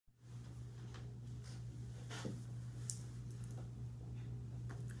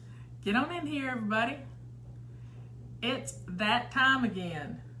Get on in here, everybody. It's that time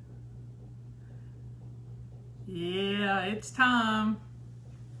again. Yeah, it's time.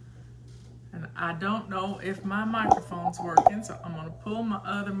 And I don't know if my microphone's working, so I'm going to pull my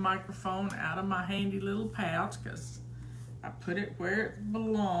other microphone out of my handy little pouch because I put it where it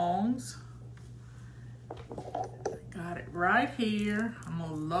belongs. Got it right here. I'm going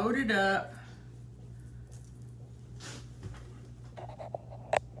to load it up.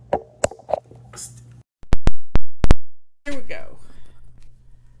 Here we go.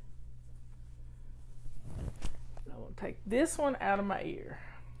 I'm going to take this one out of my ear.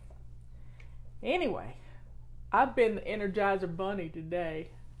 Anyway, I've been the Energizer Bunny today.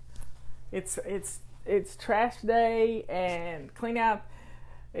 It's trash day and clean out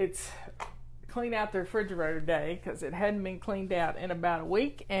the refrigerator day because it hadn't been cleaned out in about a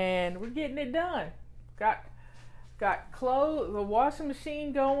week, and we're getting it done. Got clothes, the washing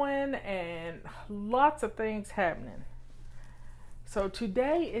machine going, and lots of things happening. So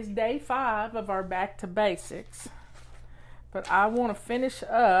today is day 5 of our Back to Basics, but I want to finish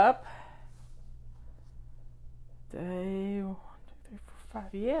up day 1, 2, 3, 4,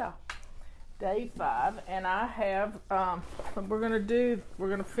 5. Yeah, day 5, and I have we're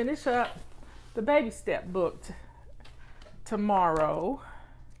gonna finish up the baby step book tomorrow.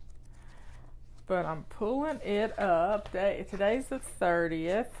 But I'm pulling it up. Today's the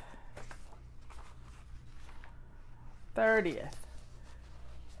 30th.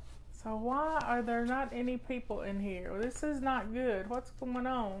 So why are there not any people in here? Well, this is not good. What's going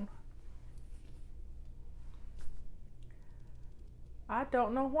on? I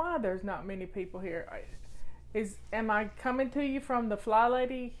don't know why there's not many people here. Am I coming to you from the Fly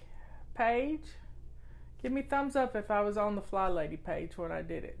Lady page? Give me thumbs up if I was on the Fly Lady page when I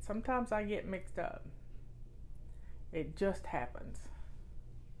did it. Sometimes I get mixed up. It just happens.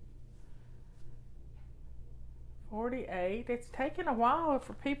 48. It's taken a while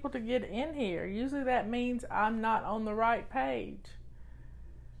for people to get in here. Usually that means I'm not on the right page.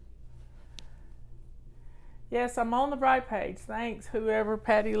 Yes, I'm on the right page. Thanks, whoever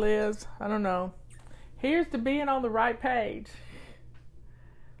Patty Liz. I don't know. Here's to being on the right page.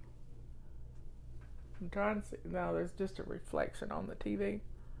 I'm trying to see. No, there's just a reflection on the TV.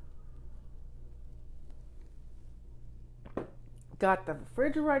 Got the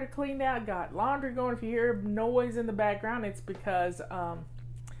refrigerator cleaned out. Got laundry going. If you hear noise in the background, it's because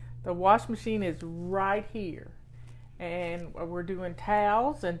the wash machine is right here. And we're doing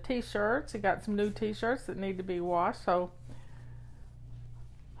towels and t-shirts. I got some new t-shirts that need to be washed. So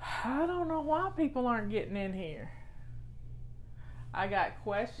I don't know why people aren't getting in here. I got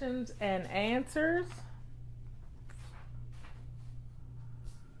questions and answers.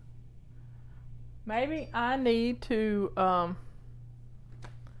 Maybe I need to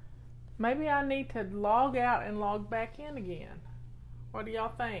log out and log back in again. What do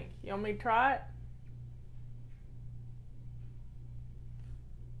y'all think? You want me to try it?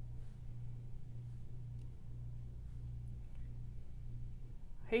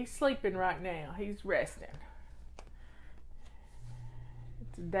 He's sleeping right now. He's resting.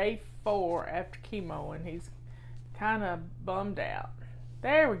 It's day 4 after chemo, and he's kind of bummed out.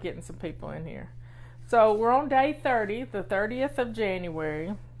 There, we're getting some people in here. So we're on day 30, the 30th of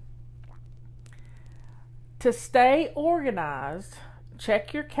January. To stay organized,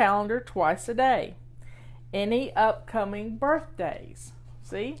 check your calendar twice a day. Any upcoming birthdays.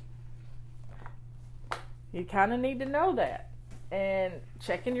 See? You kind of need to know that. And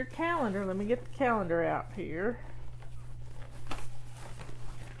checking your calendar. Let me get the calendar out here.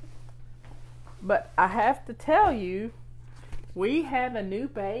 But I have to tell you, we have a new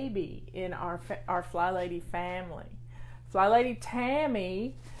baby in our Fly Lady family. Fly Lady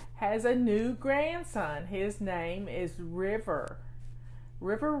Tammy has a new grandson. His name is River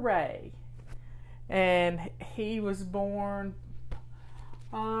Ray. And he was born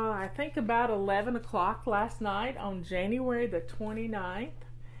I think about 11 o'clock last night on January the 29th.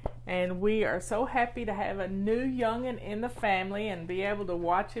 And we are so happy to have a new youngin' in the family and be able to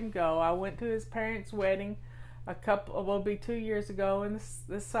watch him go. I went to his parents' wedding will be 2 years ago in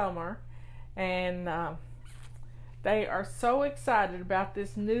this summer. And they are so excited about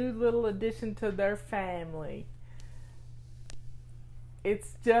this new little addition to their family.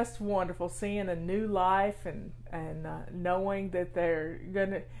 It's just wonderful seeing a new life and knowing that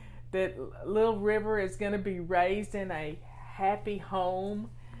that little River is gonna be raised in a happy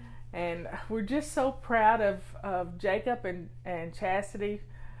home, and we're just so proud of Jacob and Chastity.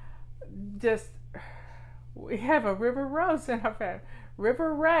 We have a River Rose in our family.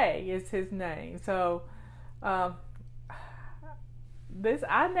 River Ray is his name. So This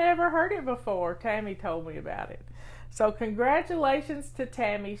I never heard it before. Tammy told me about it. So congratulations to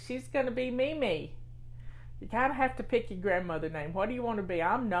Tammy. She's going to be Mimi. You kind of have to pick your grandmother name. What do you want to be?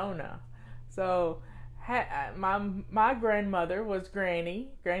 I'm Nona. So my grandmother was Granny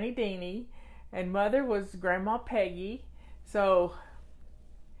Deanie, and mother was Grandma Peggy. So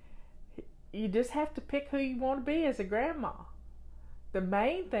you just have to pick who you want to be as a grandma. The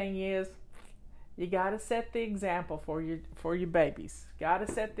main thing is you got to set the example for your babies. Got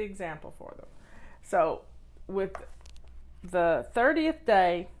to set the example for them. So with the 30th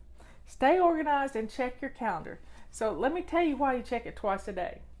day, stay organized and check your calendar. So let me tell you why you check it twice a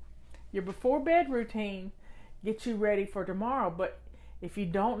day. Your before bed routine gets you ready for tomorrow, but if you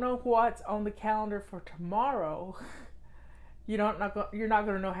don't know what's on the calendar for tomorrow, you're not going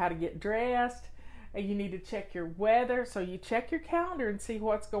to know how to get dressed, and you need to check your weather. So you check your calendar and see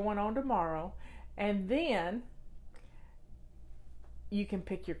what's going on tomorrow, and then you can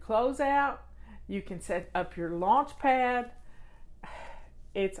pick your clothes out. You can set up your launch pad.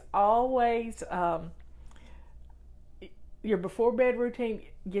 It's always your before bed routine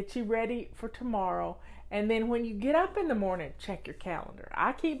gets you ready for tomorrow. And then when you get up in the morning, check your calendar.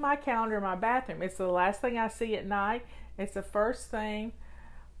 I keep my calendar in my bathroom. It's the last thing I see at night. It's the first thing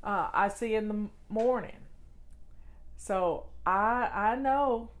I see in the morning. So I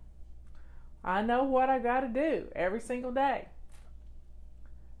know what I got to do every single day.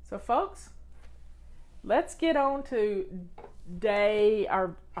 So folks, let's get on to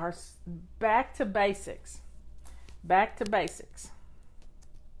our back to basics. Back to basics.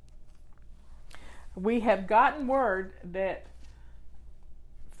 We have gotten word that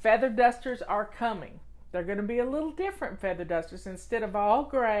feather dusters are coming. They're going to be a little different feather dusters. Instead of all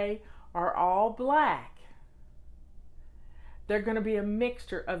gray or all black, they're going to be a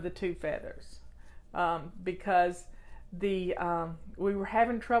mixture of the two feathers, because we were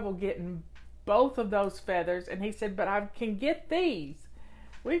having trouble getting both of those feathers, and he said, but I can get these.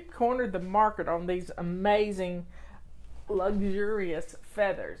 We've cornered the market on these amazing, luxurious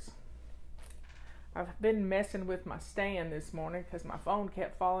feathers. I've been messing with my stand this morning because my phone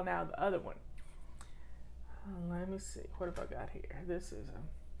kept falling out of the other one. Let me see. What have I got here? This is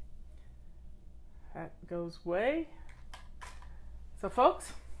that goes away. So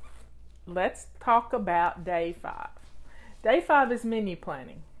folks, let's talk about day 5. Day 5 is menu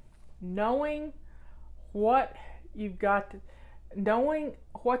planning. Knowing what you've got, knowing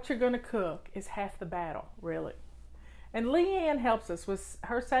what you're going to cook is half the battle, really. And Leanne helps us with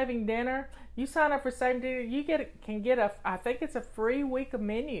her Saving Dinner. You sign up for Saving Dinner, you can get a, I think it's a free week of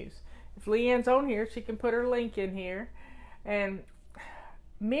menus. If Leanne's on here, she can put her link in here. And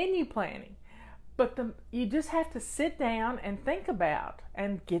menu planning. But you just have to sit down and think about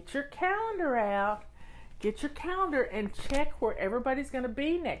and get your calendar out. Get your calendar and check where everybody's going to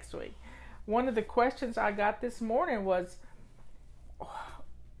be next week. One of the questions I got this morning was,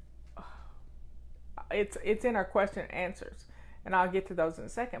 it's in our question and answers, and I'll get to those in a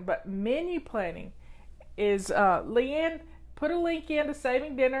second. But menu planning is, Leanne, put a link into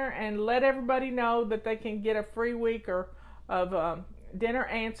Saving Dinner and let everybody know that they can get a free week of dinner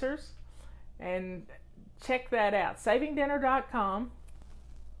answers, and check that out. SavingDinner.com.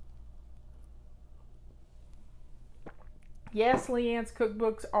 Yes, Leanne's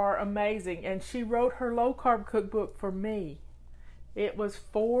cookbooks are amazing, and she wrote her low-carb cookbook for me. It was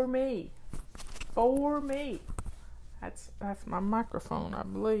for me. For me. That's my microphone, I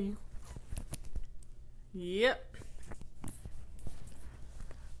believe. Yep.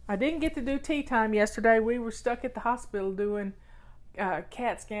 I didn't get to do tea time yesterday. We were stuck at the hospital doing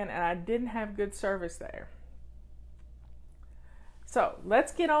CAT scan, and I didn't have good service there. So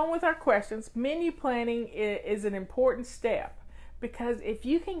let's get on with our questions. Menu planning is an important step, because if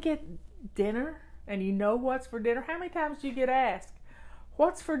you can get dinner and you know what's for dinner, how many times do you get asked,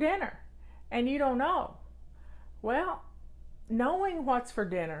 what's for dinner? And you don't know. Well, knowing what's for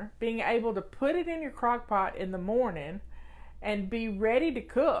dinner, being able to put it in your crock pot in the morning and be ready to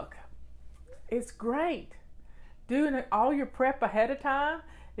cook, it's great. Doing all your prep ahead of time.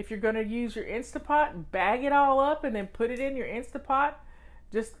 If you're going to use your Instapot, bag it all up and then put it in your Instapot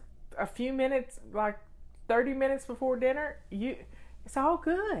just a few minutes, like 30 minutes before dinner. It's all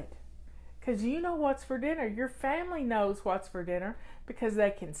good, because you know what's for dinner. Your family knows what's for dinner because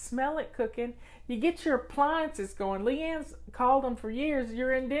they can smell it cooking. You get your appliances going. Leanne's called them for years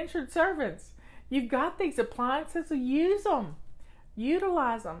your indentured servants. You've got these appliances, so use them.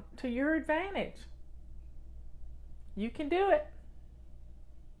 Utilize them to your advantage. You can do it.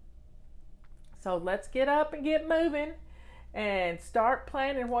 So let's get up and get moving and start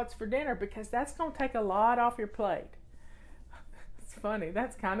planning what's for dinner, because that's going to take a lot off your plate. It's funny.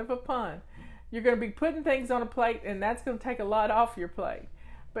 That's kind of a pun. You're going to be putting things on a plate, and that's going to take a lot off your plate.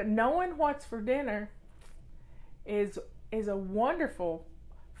 But knowing what's for dinner is a wonderful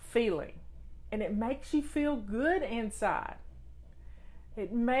feeling, and it makes you feel good inside.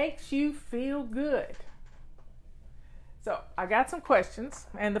 It makes you feel good. So I got some questions,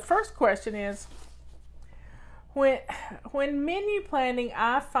 and the first question is, when menu planning,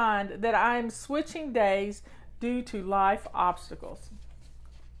 I find that I am switching days due to life obstacles.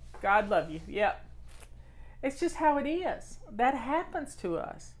 God love you. Yep. It's just how it is. That happens to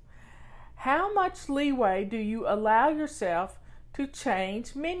us. How much leeway do you allow yourself to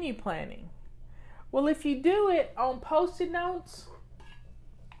change menu planning? Well, if you do it on Post-it notes,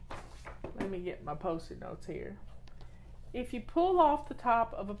 let me get my Post-it notes here. If you pull off the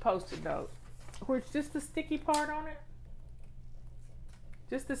top of a Post-it note, where it's just the sticky part on it,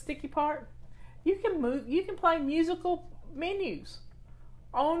 just the sticky part, you can play musical menus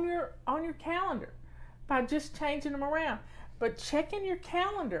on your calendar by just changing them around. But checking your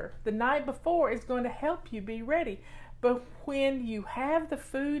calendar the night before is going to help you be ready. But when you have the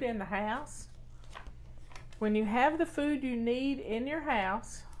food in the house, when you have the food you need in your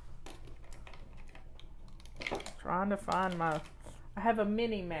house, trying to find I have a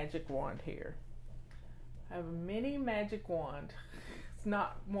mini magic wand here. I have a mini magic wand. It's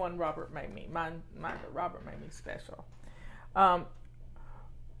not one Robert made me. Mine Robert made me special.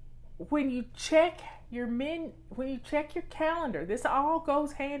 When you check your calendar, this all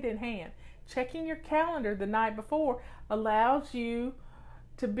goes hand in hand. Checking your calendar the night before allows you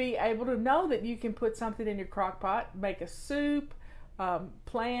to be able to know that you can put something in your crock pot, make a soup,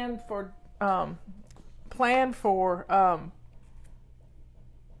 plan for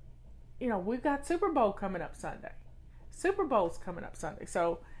we've got Super Bowl coming up Sunday. Super Bowl's coming up Sunday.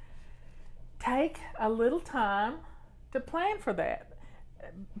 So take a little time to plan for that.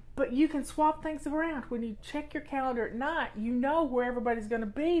 But you can swap things around. When you check your calendar at night, you know where everybody's going to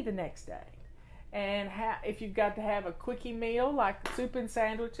be the next day. And if you've got to have a quickie meal like soup and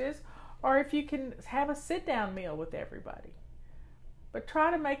sandwiches, or if you can have a sit-down meal with everybody. But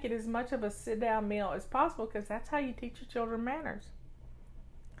try to make it as much of a sit-down meal as possible, because that's how you teach your children manners.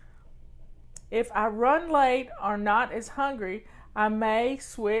 If I run late or not as hungry, I may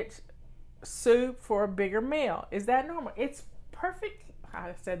switch soup for a bigger meal. Is that normal? It's perfect.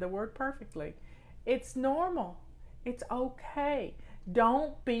 I said the word perfectly. It's normal. It's okay.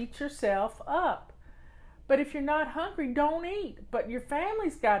 Don't beat yourself up. But if you're not hungry, don't eat. But your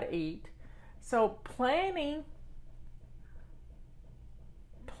family's got to eat. So planning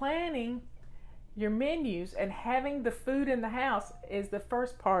your menus and having the food in the house is the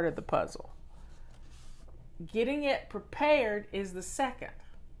first part of the puzzle. Getting it prepared is the second.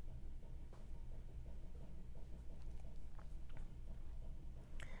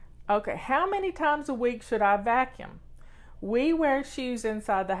 Okay, how many times a week should I vacuum? We wear shoes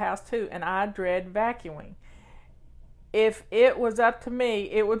inside the house too, and I dread vacuuming. If it was up to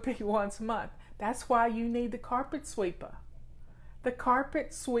me, it would be once a month. That's why you need the carpet sweeper. The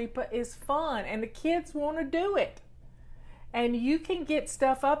carpet sweeper is fun, and the kids want to do it. And you can get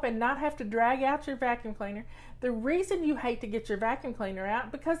stuff up and not have to drag out your vacuum cleaner. The reason you hate to get your vacuum cleaner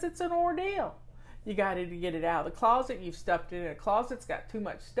out, because it's an ordeal. You got to get it out of the closet. You've stuffed it in a closet. It's got too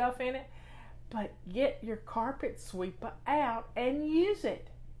much stuff in it. But get your carpet sweeper out and use it,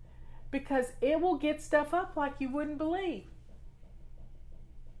 because it will get stuff up like you wouldn't believe.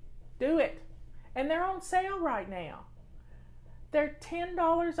 Do it. And they're on sale right now. They're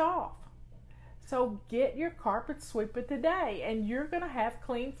 $10 off. So get your carpet sweeper today, and you're going to have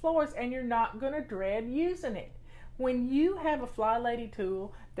clean floors, and you're not going to dread using it. When you have a Fly Lady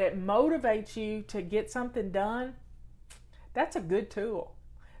tool that motivates you to get something done, that's a good tool.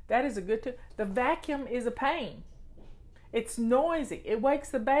 That is a good tool. The vacuum is a pain. It's noisy. It wakes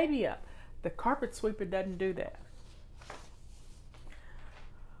the baby up. The carpet sweeper doesn't do that.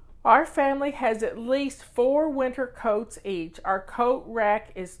 Our family has at least 4 winter coats each. Our coat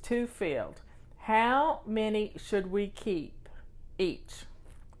rack is too filled. How many should we keep each?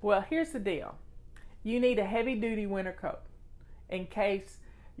 Well, here's the deal. You need a heavy-duty winter coat in case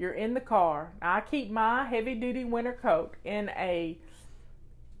you're in the car. I keep my heavy-duty winter coat in a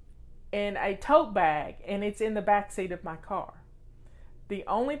tote bag, and it's in the back seat of my car. The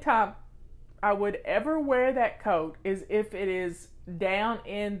only time I would ever wear that coat is if it is down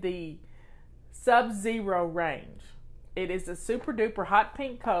in the sub-zero range. It is a super duper hot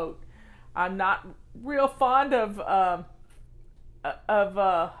pink coat. I'm not real fond of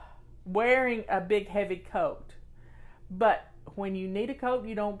wearing a big heavy coat. But when you need a coat,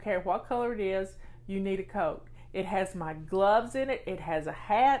 you don't care what color it is, you need a coat. It has my gloves in it. It has a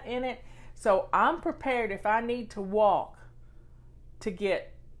hat in it. So I'm prepared if I need to walk to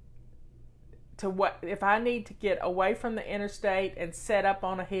get to what, if I need to get away from the interstate and set up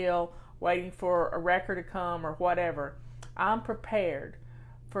on a hill waiting for a wrecker to come or whatever. I'm prepared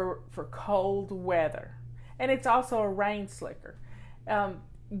for cold weather. And it's also a rain slicker.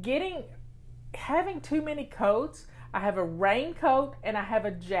 Having too many coats, I have a raincoat and I have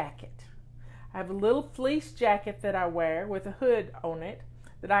a jacket. I have a little fleece jacket that I wear with a hood on it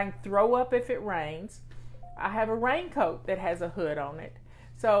that I can throw up if it rains. I have a raincoat that has a hood on it.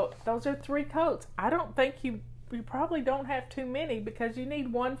 So those are 3 coats. I don't think you probably don't have too many, because you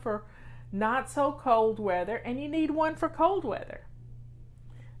need one for not so cold weather and you need one for cold weather.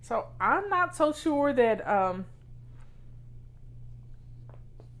 So I'm not so sure that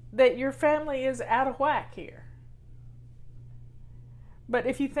that your family is out of whack here. But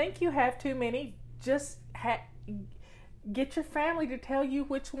if you think you have too many, just get your family to tell you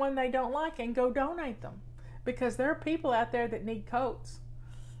which one they don't like and go donate them. Because there are people out there that need coats.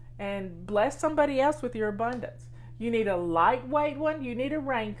 And bless somebody else with your abundance. You need a lightweight one, you need a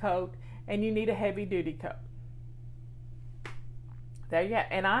raincoat, and you need a heavy duty coat. There you go.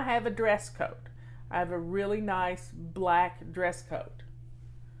 And I have a dress coat. I have a really nice black dress coat.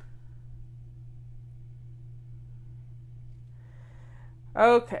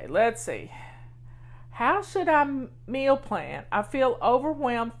 Okay, let's see. How should I meal plan? I feel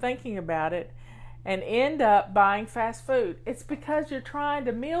overwhelmed thinking about it and end up buying fast food. It's because you're trying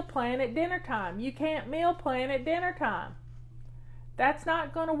to meal plan at dinner time. You can't meal plan at dinner time. That's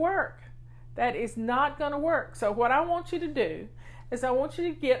not going to work. That is not going to work. So what I want you to do is I want you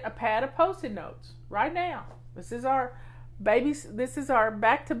to get a pad of Post-it notes right now. This is our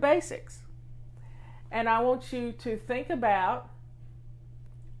back to basics. And I want you to think about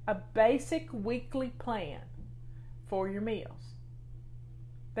a basic weekly plan for your meals.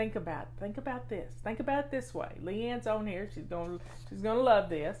 Think about this. Think about it this way. Leanne's on here. She's going to love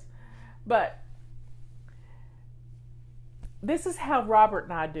this. But this is how Robert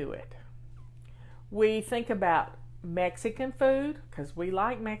and I do it. We think about Mexican food because we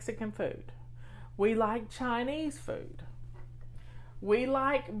like Mexican food. We like Chinese food. We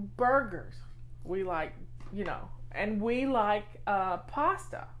like burgers. We like, and we like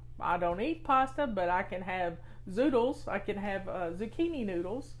pasta. I don't eat pasta, but I can have zoodles. I can have zucchini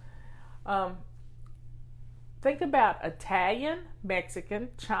noodles. Think about Italian, Mexican,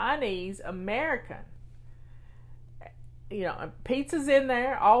 Chinese, American. Pizza's in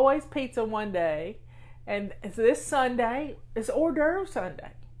there. Always pizza one day. And this Sunday is hors d'oeuvre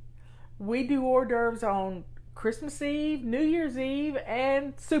Sunday. We do hors d'oeuvres on Christmas Eve, New Year's Eve,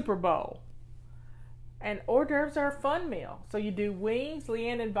 and Super Bowl. And hors d'oeuvres are a fun meal. So you do wings.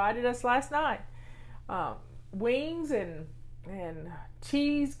 Leanne invited us last night. Wings and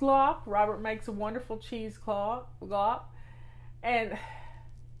cheese glop. Robert makes a wonderful cheese glop. And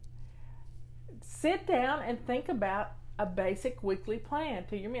sit down and think about a basic weekly plan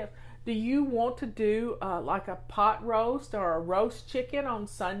to your meals. Do you want to do like a pot roast or a roast chicken on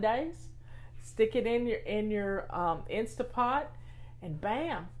Sundays? Stick it in your Instapot, and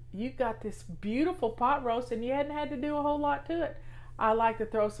bam, you got this beautiful pot roast, and you hadn't had to do a whole lot to it. I like to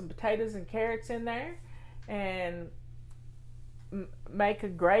throw some potatoes and carrots in there, and make a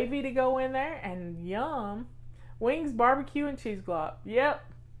gravy to go in there, and yum, wings, barbecue, and cheese glop. Yep,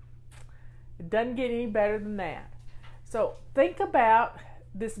 it doesn't get any better than that. So think about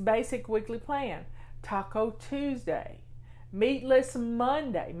this basic weekly plan. Taco Tuesday, meatless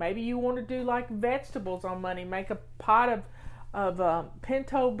Monday. Maybe you want to do like vegetables on Monday. Make a pot of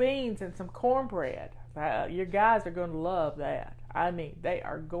pinto beans and some cornbread. Your guys are going to love that. I mean, they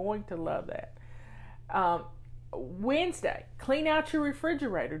are going to love that. Wednesday, clean out your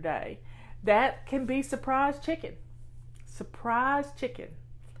refrigerator day. That can be surprise chicken. Surprise chicken.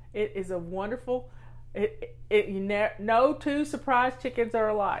 It is a wonderful. No two surprise chickens are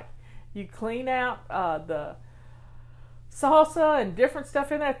alike. You clean out the salsa and different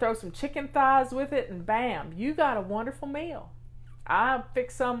stuff in there, throw some chicken thighs with it, and bam, you got a wonderful meal. I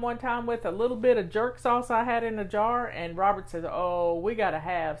fixed some one time with a little bit of jerk sauce I had in a jar, and Robert says, oh, we got to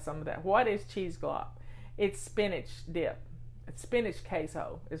have some of that. What is cheese glop? It's spinach dip. It's spinach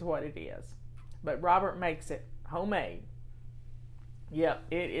queso is what it is. But Robert makes it homemade. Yep,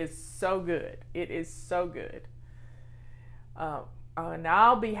 it is so good. It is so good. And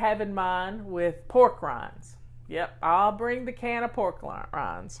I'll be having mine with pork rinds. Yep, I'll bring the can of pork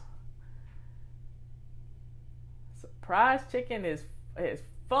rinds. Surprise chicken is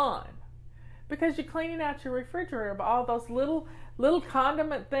fun because you're cleaning out your refrigerator of all those little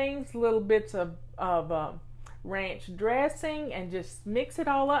condiment things, little bits of ranch dressing and just mix it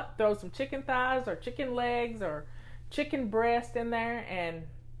all up. Throw some chicken thighs or chicken legs or chicken breast in there, and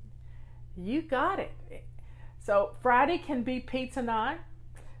you got it. So Friday can be pizza night.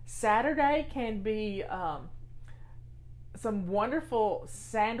 Saturday can be some wonderful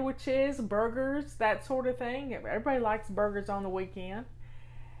sandwiches, burgers, that sort of thing. Everybody likes burgers on the weekend.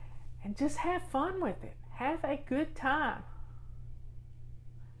 And just have fun with it. Have a good time.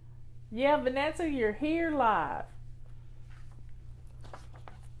 Yeah, Vanessa, you're here live.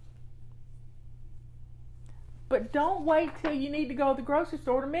 But don't wait till you need to go to the grocery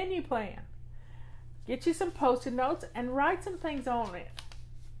store to menu plan. Get you some Post-it notes and write some things on it.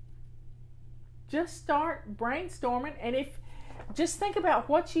 Just start brainstorming, and just think about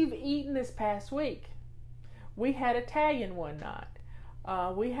what you've eaten this past week. We had Italian one night.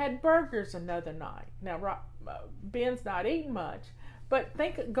 We had burgers another night. Now, Ben's not eating much, but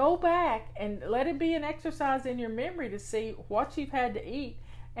go back and let it be an exercise in your memory to see what you've had to eat,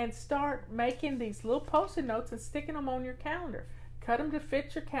 and start making these little Post-it notes and sticking them on your calendar. Cut them to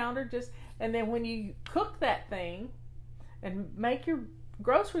fit your calendar, and then when you cook that thing and make your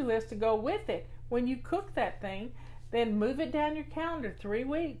grocery list to go with it, when you cook that thing, then move it down your calendar 3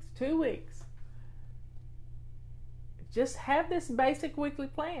 weeks, 2 weeks. Just have this basic weekly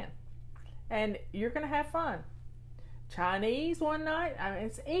plan, and you're going to have fun. Chinese one night,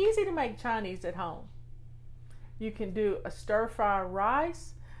 it's easy to make Chinese at home. You can do a stir-fry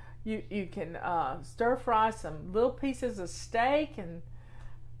rice. You can stir-fry some little pieces of steak, and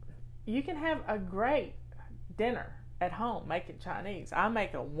you can have a great dinner at home making Chinese. I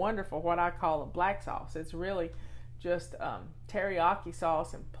make a wonderful, what I call a black sauce. It's really just teriyaki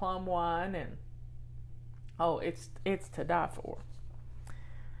sauce and plum wine, and it's to die for.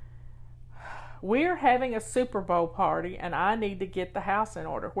 We're having a Super Bowl party, and I need to get the house in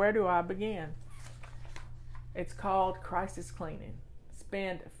order. Where do I begin? It's called crisis cleaning.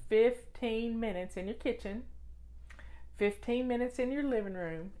 Spend 15 minutes in your kitchen, 15 minutes in your living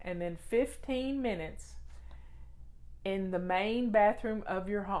room, and then 15 minutes in the main bathroom of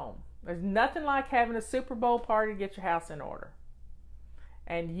your home. There's nothing like having a Super Bowl party to get your house in order.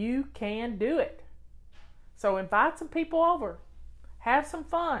 And you can do it. So invite some people over. Have some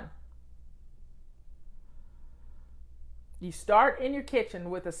fun. You start in your kitchen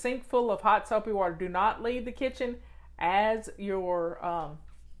with a sink full of hot soapy water. Do not leave the kitchen as your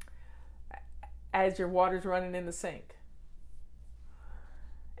water's running in the sink.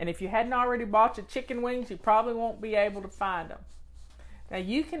 And if you hadn't already bought your chicken wings, you probably won't be able to find them. Now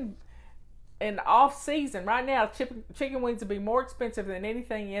you can, in the off season, right now, chicken wings will be more expensive than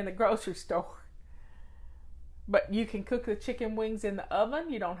anything in the grocery store. But you can cook the chicken wings in the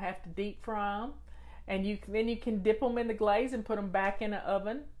oven. You don't have to deep fry them. And then you can dip them in the glaze and put them back in the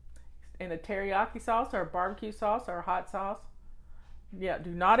oven in a teriyaki sauce or a barbecue sauce or a hot sauce. Yeah, do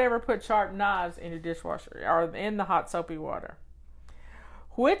not ever put sharp knives in your dishwasher or in the hot soapy water.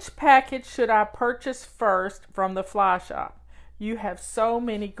 Which package should I purchase first from the Fly Shop? You have so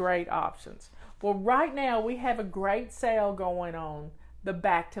many great options. Well, right now we have a great sale going on, the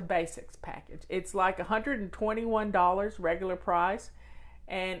Back to Basics package. It's like $121 regular price,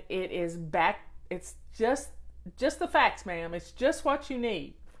 and it is it's just the facts, ma'am. It's just what you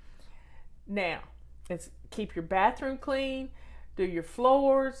need. Now, it's keep your bathroom clean, do your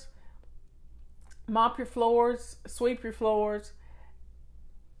floors, mop your floors, sweep your floors.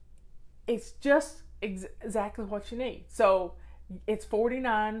 It's just exactly what you need. So it's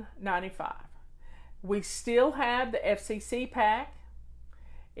 $49.95. We still have the FCC pack.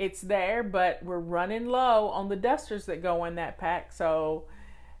 It's there, but we're running low on the dusters that go in that pack. So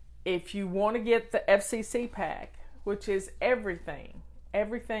if you want to get the FCC pack, which is everything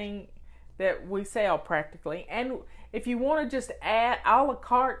that we sell practically, and if you want to just add a la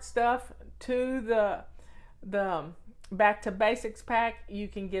carte stuff to the Back to Basics pack, you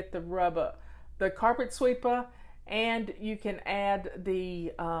can get the carpet sweeper, and you can add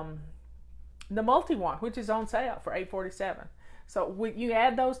the multi one, which is on sale for $8.47. So you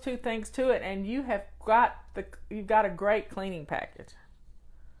add those two things to it, and you've got a great cleaning package.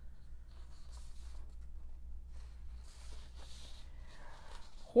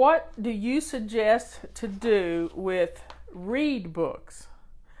 What do you suggest to do with read books?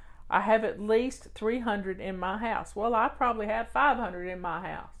 I have at least 300 in my house. Well, I probably have 500 in my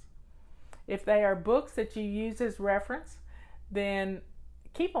house. If they are books that you use as reference, then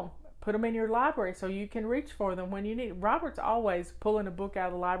keep them. Put them in your library so you can reach for them when you need. Robert's always pulling a book out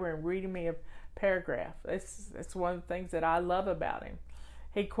of the library and reading me a paragraph. It's one of the things that I love about him.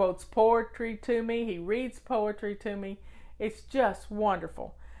 He quotes poetry to me. He reads poetry to me. It's just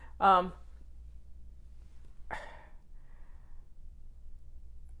wonderful.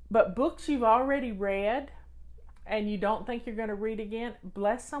 But books you've already read and you don't think you're going to read again,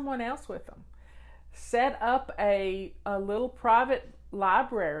 bless someone else with them. Set up a little private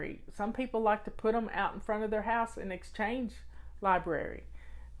library. Some people like to put them out in front of their house, an exchange library,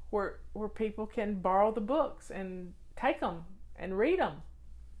 where people can borrow the books and take them and read them.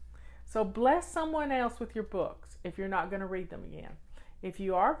 So bless someone else with your books if you're not going to read them again. If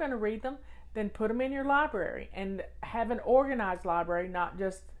you are going to read them, then put them in your library and have an organized library, not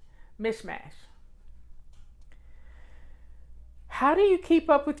just mishmash. How do you keep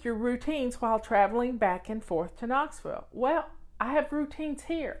up with your routines while traveling back and forth to Knoxville? Well, I have routines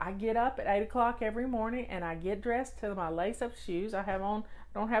here. I get up at 8 o'clock every morning and I get dressed to my lace-up shoes. I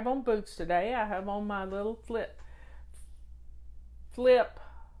don't have on boots today. I have on my little flip.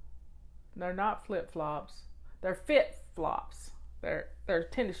 They're not flip-flops. They're fit-flops. They're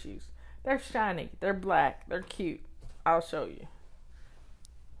tennis shoes. They're shiny. They're black. They're cute. I'll show you.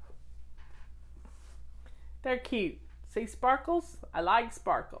 They're cute. See sparkles? I like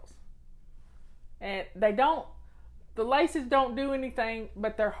sparkles. And the laces don't do anything,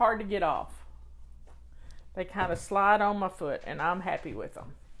 but they're hard to get off. They kind of slide on my foot, and I'm happy with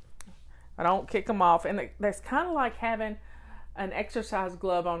them. I don't kick them off. And that's kind of like having an exercise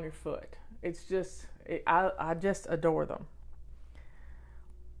glove on your foot. It's just, I just adore them.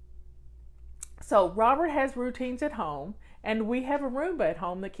 So Robert has routines at home, and we have a Roomba at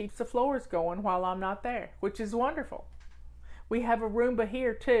home that keeps the floors going while I'm not there, which is wonderful. We have a Roomba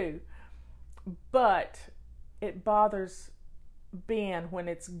here too, but it bothers Ben when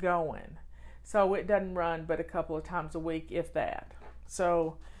it's going. So it doesn't run but a couple of times a week, if that.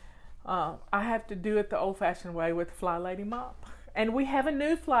 So I have to do it the old-fashioned way with the Fly Lady mop. And we have a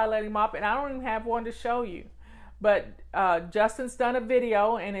new Fly Lady mop, and I don't even have one to show you. But Justin's done a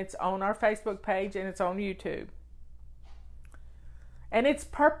video, and it's on our Facebook page, and it's on YouTube. And it's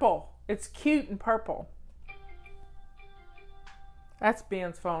purple. It's cute and purple. That's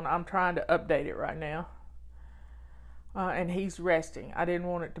Ben's phone. I'm trying to update it right now. And he's resting. I didn't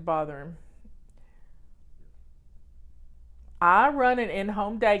want it to bother him. I run an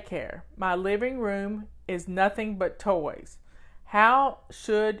in-home daycare. My living room is nothing but toys. How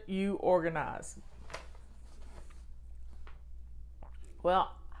should you organize?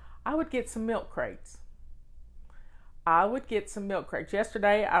 Well, I would get some milk crates.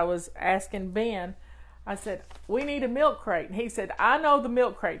 Yesterday, I was asking Ben, I said, we need a milk crate. And he said, I know the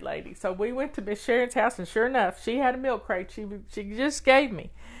milk crate lady. So we went to Miss Sharon's house, and sure enough, she had a milk crate she just gave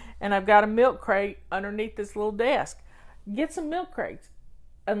me. And I've got a milk crate underneath this little desk. Get some milk crates.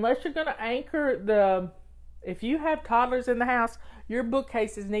 Unless you're going to anchor if you have toddlers in the house, your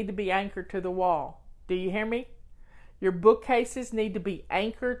bookcases need to be anchored to the wall. Do you hear me? Your bookcases need to be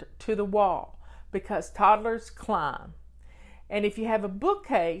anchored to the wall because toddlers climb. And if you have a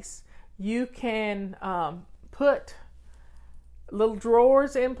bookcase, you can put little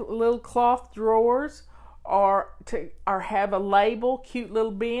drawers in, little cloth drawers, or have a label, cute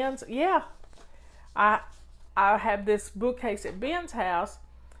little bins. Yeah, I have this bookcase at Ben's house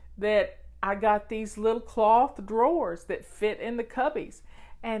that I got these little cloth drawers that fit in the cubbies.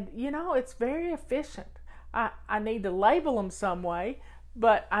 And, it's very efficient. I need to label them some way,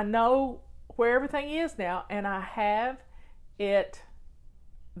 but I know where everything is now, and I have it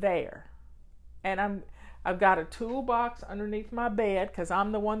there. And I've got a toolbox underneath my bed because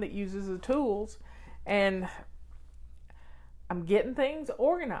I'm the one that uses the tools, and I'm getting things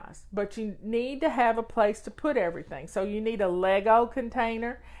organized. But you need to have a place to put everything. So you need a Lego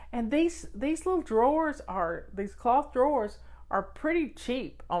container, and these little drawers these cloth drawers are pretty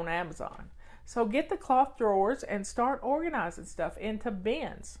cheap on Amazon. So get the cloth drawers and start organizing stuff into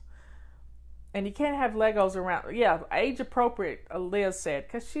bins. And you can't have Legos around. Yeah, age appropriate, Liz said,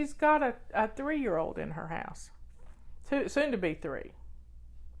 because she's got a 3-year-old in her house. Soon to be 3.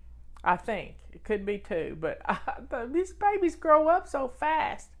 I think. It could be 2, but these babies grow up so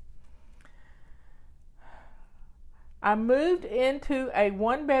fast. I moved into a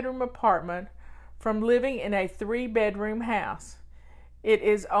 1-bedroom apartment from living in a 3-bedroom house. It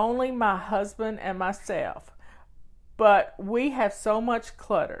is only my husband and myself, but we have so much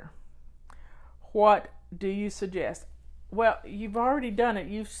clutter. What do you suggest? Well, you've already done it.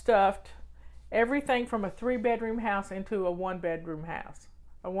 You've stuffed everything from a 3-bedroom house into a 1-bedroom house,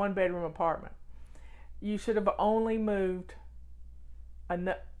 a 1-bedroom apartment. You should have only moved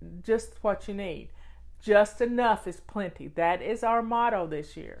just what you need. Just enough is plenty. That is our motto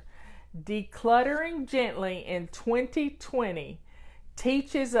this year. Decluttering gently in 2020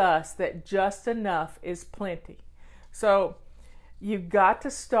 teaches us that just enough is plenty. So you've got to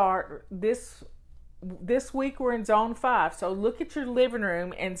start this this week we're in zone 5. So look at your living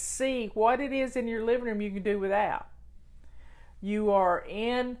room and see what it is in your living room you can do without. You are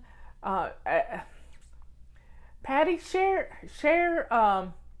in, Patty, share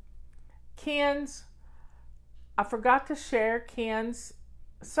Ken's, I forgot to share Ken's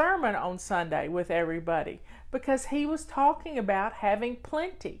sermon on Sunday with everybody because he was talking about having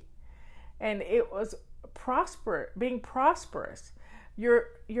plenty, and it was being prosperous.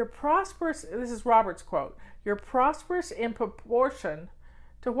 You're prosperous. This is Robert's quote. You're prosperous in proportion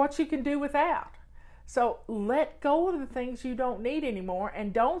to what you can do without. So let go of the things you don't need anymore,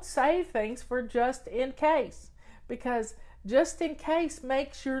 and don't save things for just in case, because just in case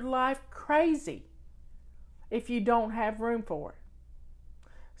makes your life crazy if you don't have room for it.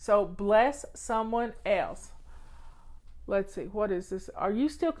 So bless someone else. Let's see, what is this? Are you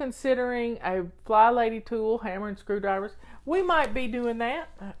still considering a Fly Lady tool, hammer and screwdrivers? We might be doing that.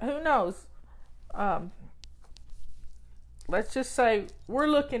 Who knows? Let's just say we're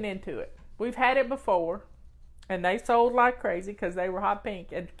looking into it. We've had it before, and they sold like crazy because they were hot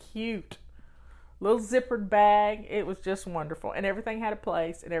pink and cute. Little zippered bag. It was just wonderful. And everything had a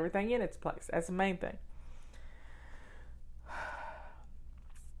place and everything in its place. That's the main thing.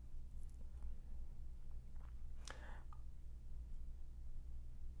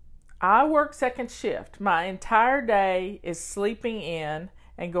 I work second shift. My entire day is sleeping in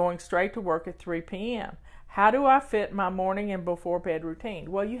and going straight to work at 3 p.m. How do I fit my morning and before bed routine?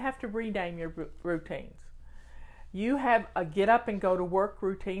 Well, you have to rename your routines. You have a get up and go to work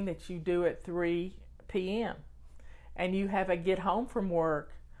routine that you do at 3 p.m. And you have a get home from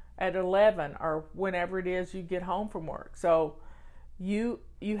work at 11 or whenever it is you get home from work. So you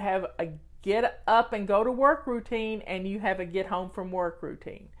have a get up and go to work routine, and you have a get home from work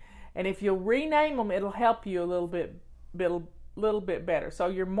routine. And if you'll rename them, it'll help you a little bit better. So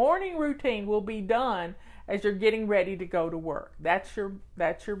your morning routine will be done as you're getting ready to go to work. That's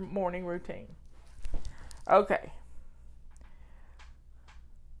your morning routine. Okay.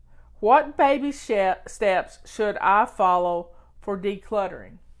 What baby steps should I follow for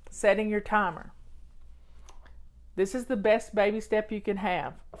decluttering? Setting your timer. This is the best baby step you can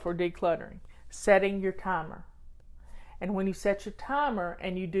have for decluttering. Setting your timer. And when you set your timer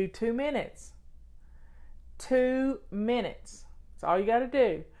and you do 2 minutes, 2 minutes. That's all you got to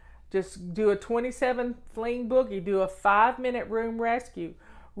do. Just do a 27 fling boogie. Do a 5-minute room rescue.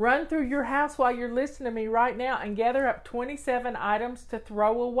 Run through your house while you're listening to me right now and gather up 27 items to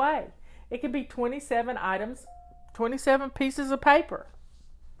throw away. It could be 27 items, 27 pieces of paper.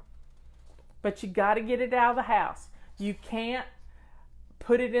 But you got to get it out of the house. You can't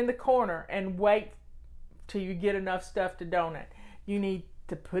put it in the corner and wait till you get enough stuff to donate. You need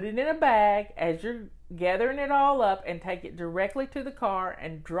to put it in a bag as you're gathering it all up and take it directly to the car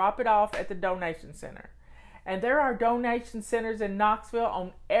and drop it off at the donation center. And there are donation centers in Knoxville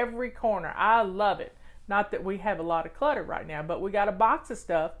on every corner. I love it. Not that we have a lot of clutter right now, but we got a box of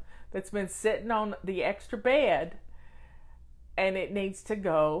stuff that's been sitting on the extra bed, and it needs to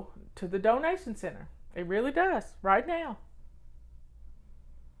go to the donation center. It really does, right now.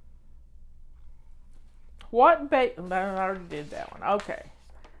 I already did that one. Okay.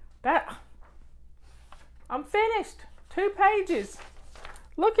 I'm finished. 2 pages.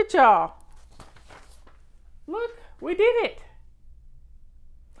 Look at y'all. Look, we did it.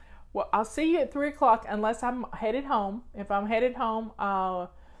 Well, I'll see you at 3 o'clock unless I'm headed home. If I'm headed home, I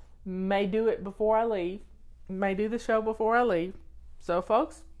may do it before I leave. May do the show before I leave. So,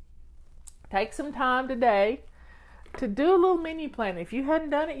 folks, take some time today to do a little menu planning. If you hadn't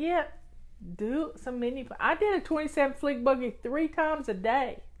done it yet, do some menu planning. I did a 27 flick buggy 3 times a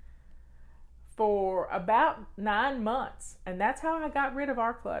day for about 9 months, and that's how I got rid of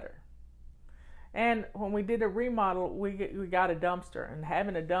our clutter. And when we did a remodel, we got a dumpster, and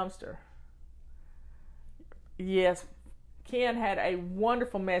having a dumpster. Yes, Ken had a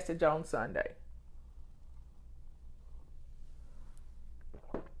wonderful message on Sunday.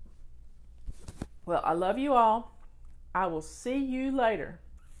 Well, I love you all. I will see you later.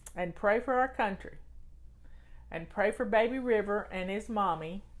 And pray for our country. And pray for Baby River and his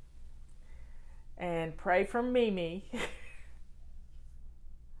mommy. And pray for Mimi.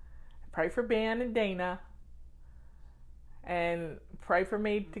 Pray for Ben and Dina. And pray for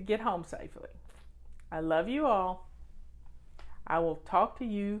me to get home safely. I love you all. I will talk to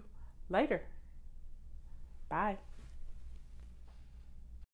you later. Bye.